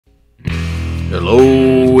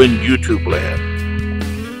Hello in YouTube land.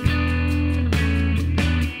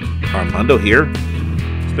 Armando here.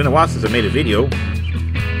 It's been a while since I made a video.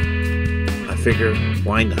 I figure,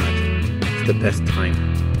 why not? It's the best time.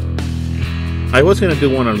 I was going to do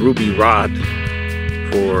one on Ruby Rod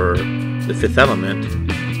for the Fifth Element,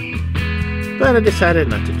 but I decided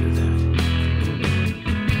not to do that.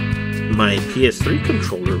 My PS3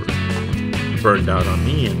 controller burned out on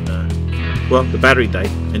me, and well, the battery died.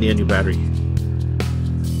 I need a new battery.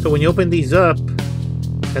 So when you open these up,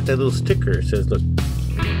 got that little sticker. It says, look,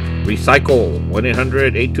 recycle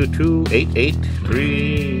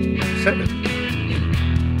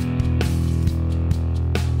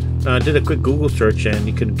 1-800-822-8837. I did a quick Google search, and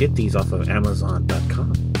you can get these off of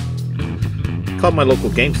Amazon.com. Called my local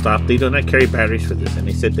GameStop. They do not carry batteries for this, and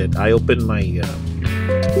they said that I opened my I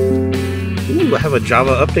have a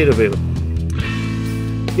Java update available.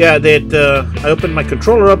 Yeah, that I opened my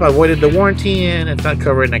controller up, I voided the warranty, and it's not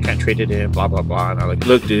covered, and I can't trade it in, blah, blah, blah. And I'm like,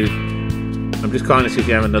 look, dude, I'm just calling to see if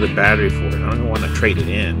you have another battery for it. I don't want to trade it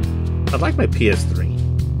in. I'd like my PS3.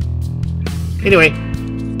 Anyway,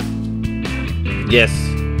 yes,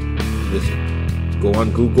 listen, go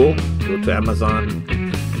on Google, go to Amazon,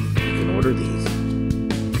 you can order these.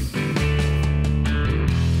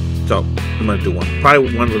 So, I'm going to do one.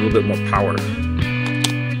 Probably one with a little bit more power.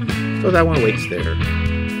 So that one waits there.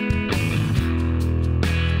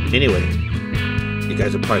 Anyway, you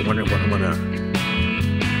guys are probably wondering what I'm going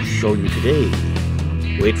to show you today.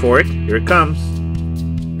 Wait for it. Here it comes.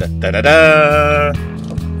 Da da da da!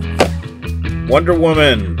 Wonder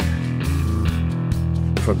Woman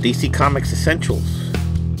from DC Comics Essentials.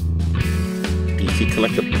 DC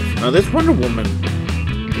Collectibles. Now this Wonder Woman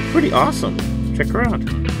is pretty awesome. Check her out.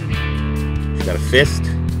 She's got a fist.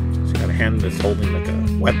 She's got a hand that's holding like a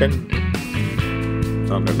weapon.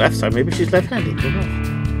 On her left side, maybe she's left-handed. Who knows?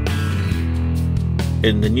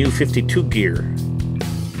 In the new 52 gear.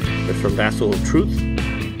 That's from Lasso of Truth.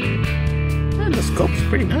 And the sculpt's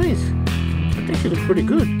pretty nice. I think she looks pretty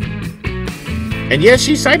good. And yes,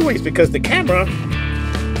 she's sideways because the camera,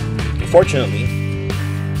 unfortunately,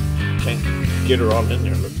 can't get her all in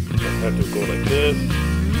there. Look, I have to go like this.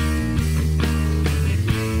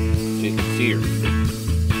 So you can see her.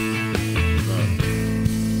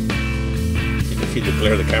 You can see the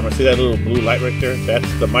glare of the camera. See that little blue light right there?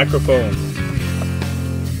 That's the microphone.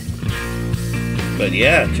 But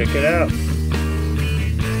yeah, check it out.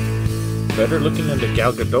 Better looking than the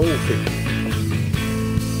Gal Gadot figure.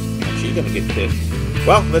 She's gonna get pissed.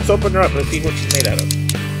 Well, let's open her up. Let's see what she's made out of.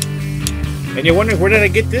 And you're wondering, where did I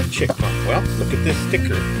get this chick from? Well, look at this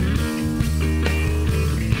sticker.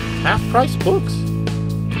 Half price books.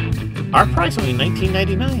 Our price only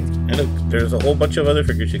 $19.99. And look, there's a whole bunch of other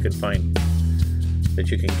figures you can find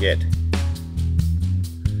that you can get.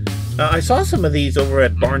 I saw some of these over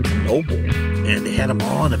at Barnes & Noble, and they had them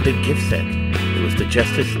all in a big gift set. It was the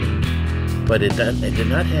Justice League, but it did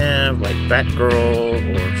not have like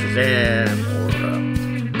Batgirl or Shazam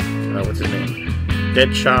or what's his name,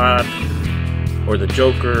 Deadshot, or the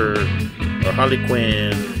Joker, or Harley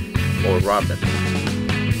Quinn, or Robin,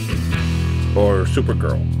 or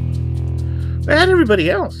Supergirl. It had everybody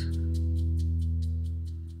else,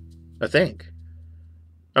 I think.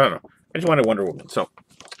 I don't know. I just wanted Wonder Woman, so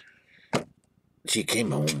she came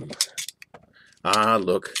home. Ah,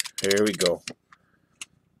 look. Here we go.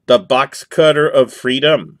 The Box Cutter of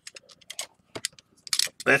Freedom.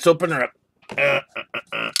 Let's open her up.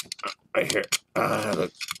 Right here.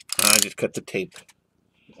 Look. I just cut the tape.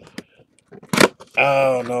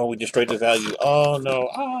 Oh, no. We destroyed the value. Oh, no.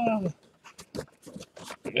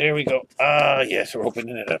 There we go. Yes. We're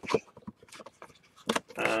opening it up.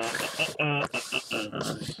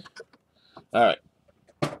 All right.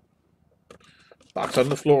 Box on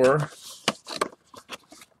the floor.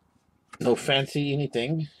 No fancy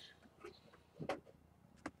anything.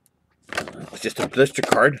 It's just a blister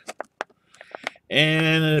card.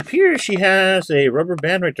 And it appears she has a rubber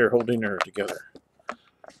band right there holding her together.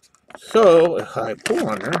 So, if I pull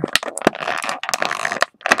on her,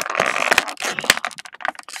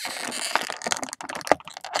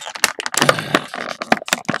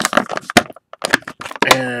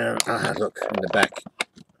 and look in the back.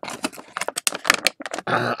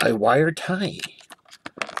 A wire tie.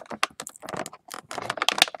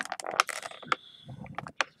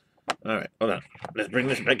 Alright, hold on. Let's bring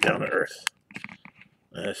this back down to earth.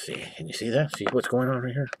 Let's see. Can you see that? See what's going on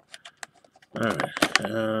right here? Alright.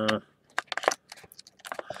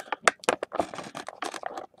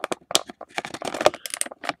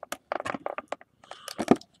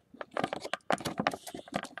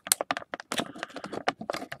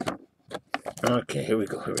 Okay, here we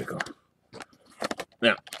go.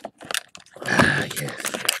 Now,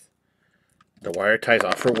 yes. The wire ties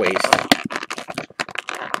off her waist.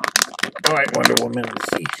 All right, Wonder Woman.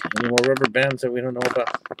 Let's see. Any more rubber bands that we don't know about?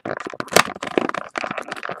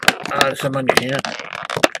 There's some on your hand.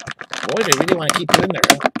 Boy, they really want to keep you in there,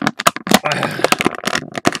 huh?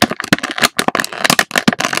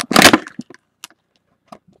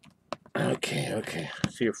 Okay.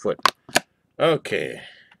 See your foot. Okay.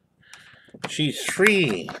 She's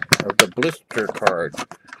free of the blister card.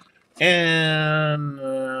 And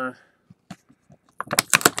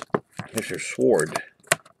here's her sword.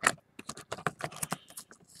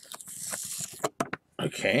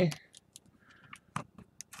 Okay.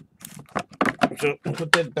 So I'll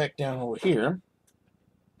put that back down over here.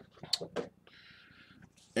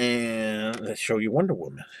 And let's show you Wonder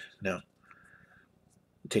Woman. Now,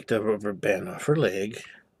 take the rubber band off her leg.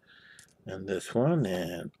 And this one,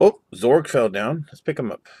 and oh, Zorg fell down. Let's pick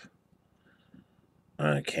him up.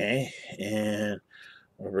 Okay, and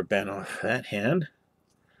rubber band off that hand.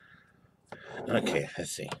 Okay,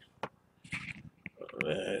 let's see.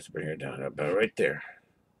 Let's bring her down about right there.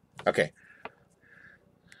 Okay.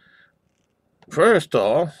 First of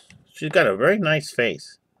all, she's got a very nice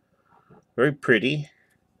face. Very pretty.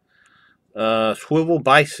 Swivel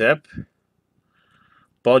bicep.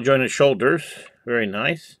 Ball jointed shoulders. Very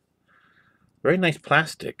nice. Very nice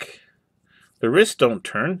plastic. The wrists don't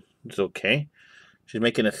turn. It's okay. She's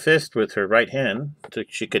making a fist with her right hand so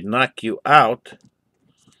she could knock you out.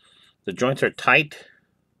 The joints are tight.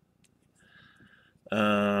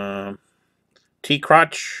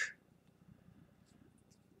 T-crotch.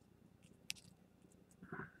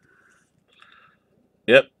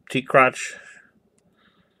 Yep, T-crotch.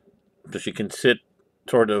 So she can sit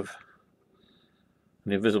sort of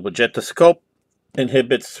an invisible jet. The scope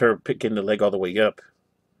inhibits her picking the leg all the way up.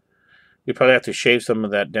 You probably have to shave some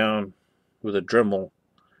of that down with a Dremel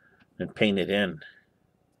and paint it in.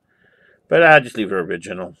 But I'll just leave her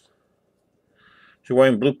original. She's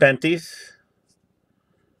wearing blue panties.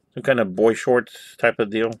 Some kind of boy shorts type of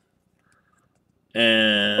deal.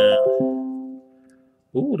 And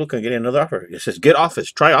ooh, look, I'm getting another offer. It says get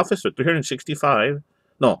Office. Try Office for $365.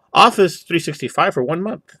 No, Office 365 for 1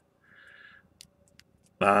 month.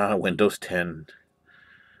 Windows 10.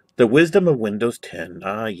 The wisdom of Windows 10.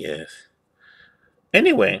 Yes.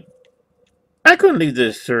 Anyway, I couldn't leave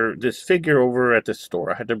this figure over at the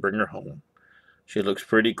store. I had to bring her home. She looks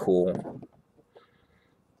pretty cool.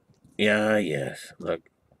 Yeah, yes. Look.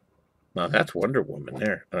 Now that's Wonder Woman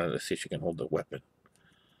there. Let's see if she can hold the weapon.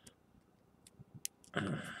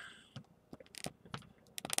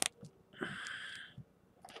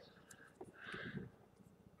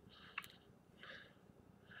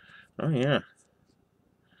 Oh, yeah.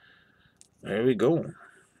 There we go.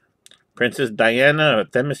 Princess Diana of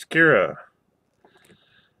Themyscira.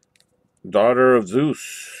 Daughter of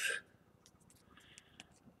Zeus.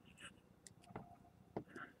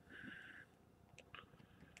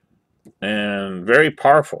 And very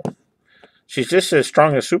powerful. She's just as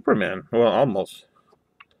strong as Superman. Well, almost.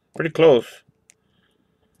 Pretty close.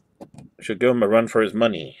 Should give him a run for his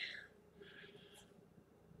money.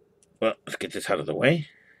 Well, let's get this out of the way.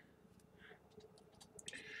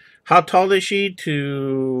 How tall is she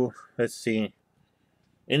to, let's see,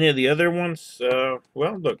 any of the other ones?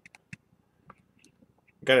 Well, look.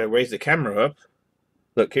 Gotta raise the camera up.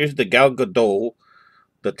 Look, here's the Gal Gadot,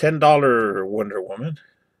 the $10 Wonder Woman,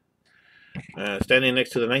 standing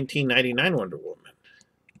next to the $19.99 Wonder Woman.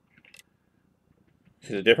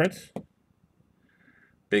 See the difference?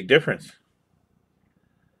 Big difference.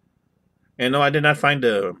 And no, I did not find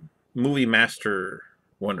a Movie Master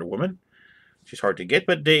Wonder Woman. She's hard to get,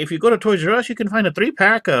 but if you go to Toys R Us, you can find a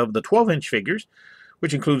 3-pack of the 12-inch figures,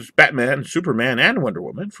 which includes Batman, Superman, and Wonder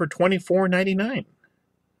Woman, for $24.99.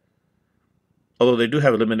 Although they do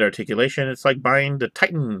have a limited articulation, it's like buying the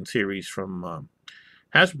Titan series from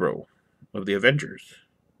Hasbro of the Avengers.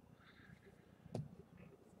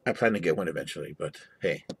 I plan to get one eventually, but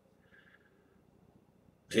hey.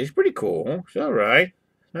 She's pretty cool. She's alright.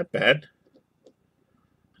 Not bad. I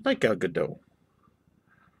like Gal Gadot.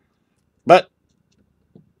 But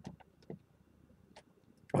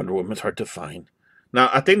Wonder Woman's hard to find. Now,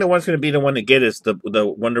 I think the one's going to be the one to get is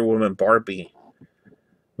the Wonder Woman Barbie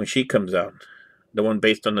when she comes out. The one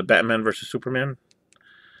based on the Batman versus Superman.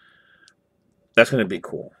 That's going to be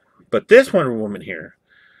cool. But this Wonder Woman here,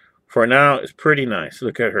 for now, is pretty nice.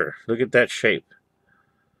 Look at her. Look at that shape.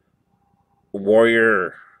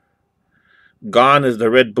 Warrior. Gone is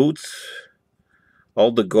the red boots.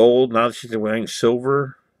 All the gold. Now she's wearing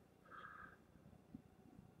silver.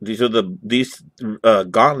 These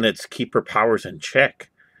gauntlets keep her powers in check.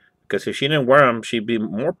 Because if she didn't wear them, she'd be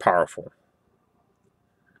more powerful.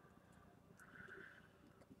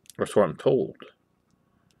 That's what I'm told.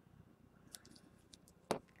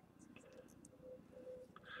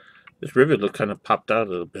 This rivet looks kind of popped out a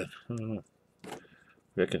little bit. I don't know.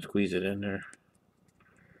 Maybe I can squeeze it in there.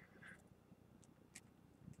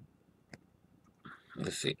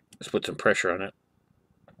 Let's see. Let's put some pressure on it.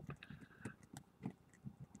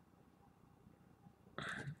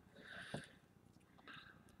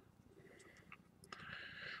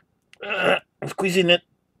 I'm squeezing it.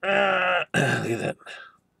 Look at that.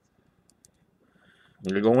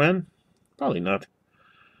 Will it go in? Probably not.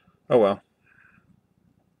 Oh well.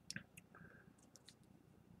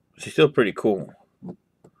 She's still pretty cool.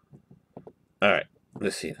 Alright.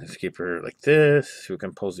 Let's see. Let's keep her like this. So we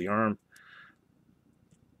can pose the arm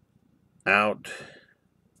out.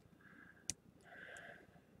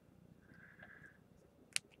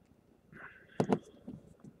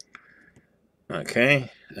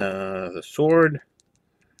 Okay. The sword.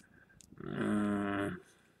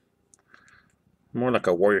 More like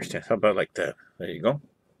a warrior stance. How about like that? There you go.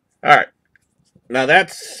 Alright. Now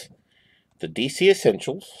that's the DC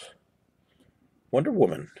Essentials Wonder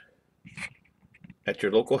Woman at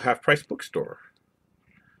your local half-price bookstore.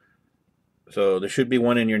 So there should be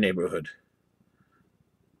one in your neighborhood.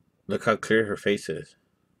 Look how clear her face is.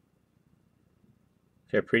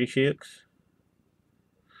 See how pretty she looks?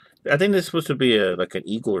 I think this is supposed to be like an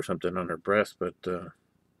eagle or something on her breast, but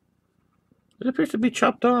it appears to be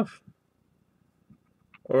chopped off.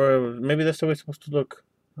 Or maybe that's the way it's supposed to look.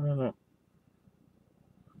 I don't know.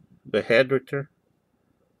 The head right there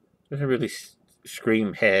doesn't really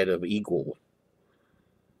scream head of eagle.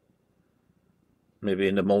 Maybe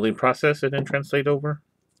in the molding process it didn't translate over.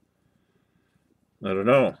 I don't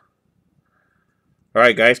know.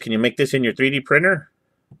 Alright guys, can you make this in your 3D printer?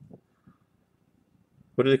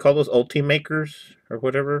 What do they call those? Ultimakers or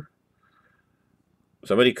whatever?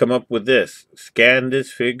 Somebody come up with this. Scan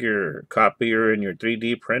this figure. Copy her in your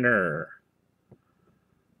 3D printer.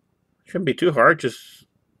 Shouldn't be too hard. Just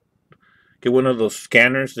get one of those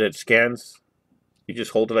scanners that scans. You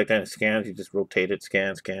just hold it like that and it scans. You just rotate it.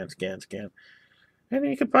 Scan, scan, scan, scan. And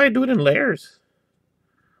you could probably do it in layers.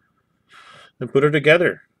 And put her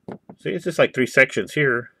together. See, it's just like 3 sections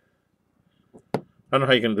here. I don't know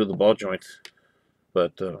how you're going to do the ball joints.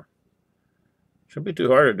 But shouldn't be too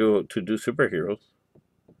hard to do superheroes.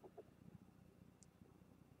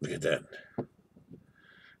 Look at that.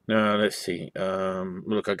 Now let's see.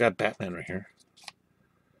 Look, I got Batman right here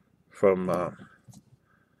from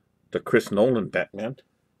the Chris Nolan Batman.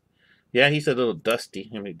 Yeah, he's a little dusty.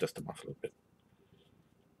 Let me dust him off a little bit.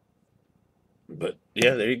 But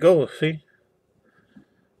yeah, there you go. See,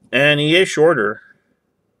 and he is shorter,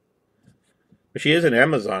 but she is an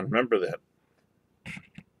Amazon. Remember that.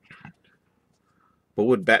 What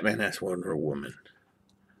would Batman ask Wonder Woman?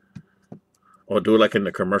 Or do it like in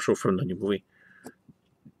the commercial from the new movie.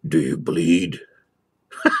 Do you bleed?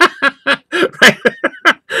 Right?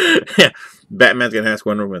 Yeah. Batman's gonna ask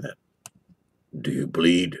Wonder Woman that. Do you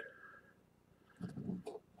bleed?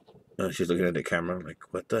 She's looking at the camera like,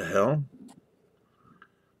 what the hell?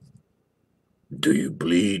 Do you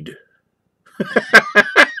bleed?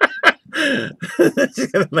 she's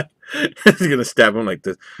gonna stab him like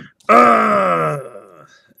this. Ah!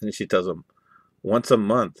 And she tells him, once a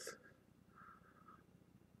month.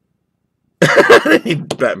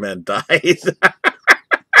 Batman dies.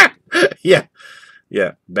 Yeah.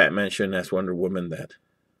 Yeah. Batman shouldn't ask Wonder Woman that.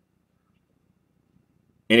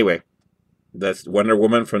 Anyway, that's Wonder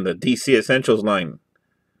Woman from the DC Essentials line.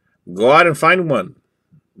 Go out and find one.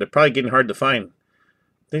 They're probably getting hard to find.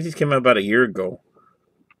 I think these came out about a year ago.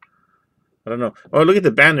 I don't know. Oh, look at the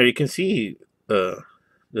banner. You can see the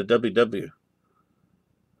WW.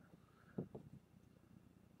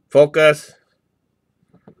 Focus.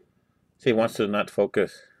 See, he wants to not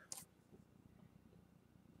focus.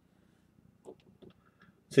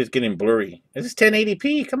 See, it's getting blurry. This is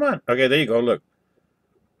 1080p. Come on. Okay, there you go. Look.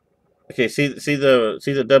 Okay, see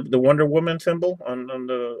the Wonder Woman symbol on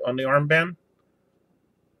the armband.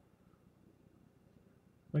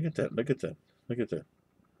 Look at that. Look at that. Look at that.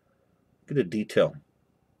 Look at the detail.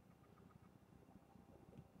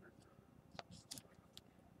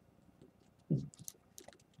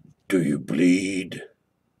 Do you bleed?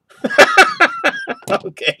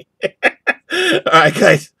 Okay. All right,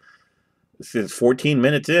 guys. This is 14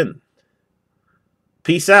 minutes in.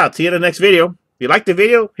 Peace out. See you in the next video. If you like the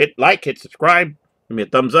video, hit like, hit subscribe. Give me a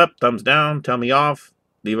thumbs up, thumbs down. Tell me off.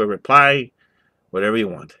 Leave a reply. Whatever you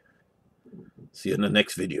want. See you in the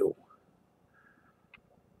next video.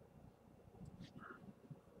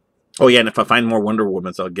 Oh yeah, and if I find more Wonder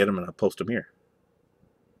Womans, I'll get them and I'll post them here.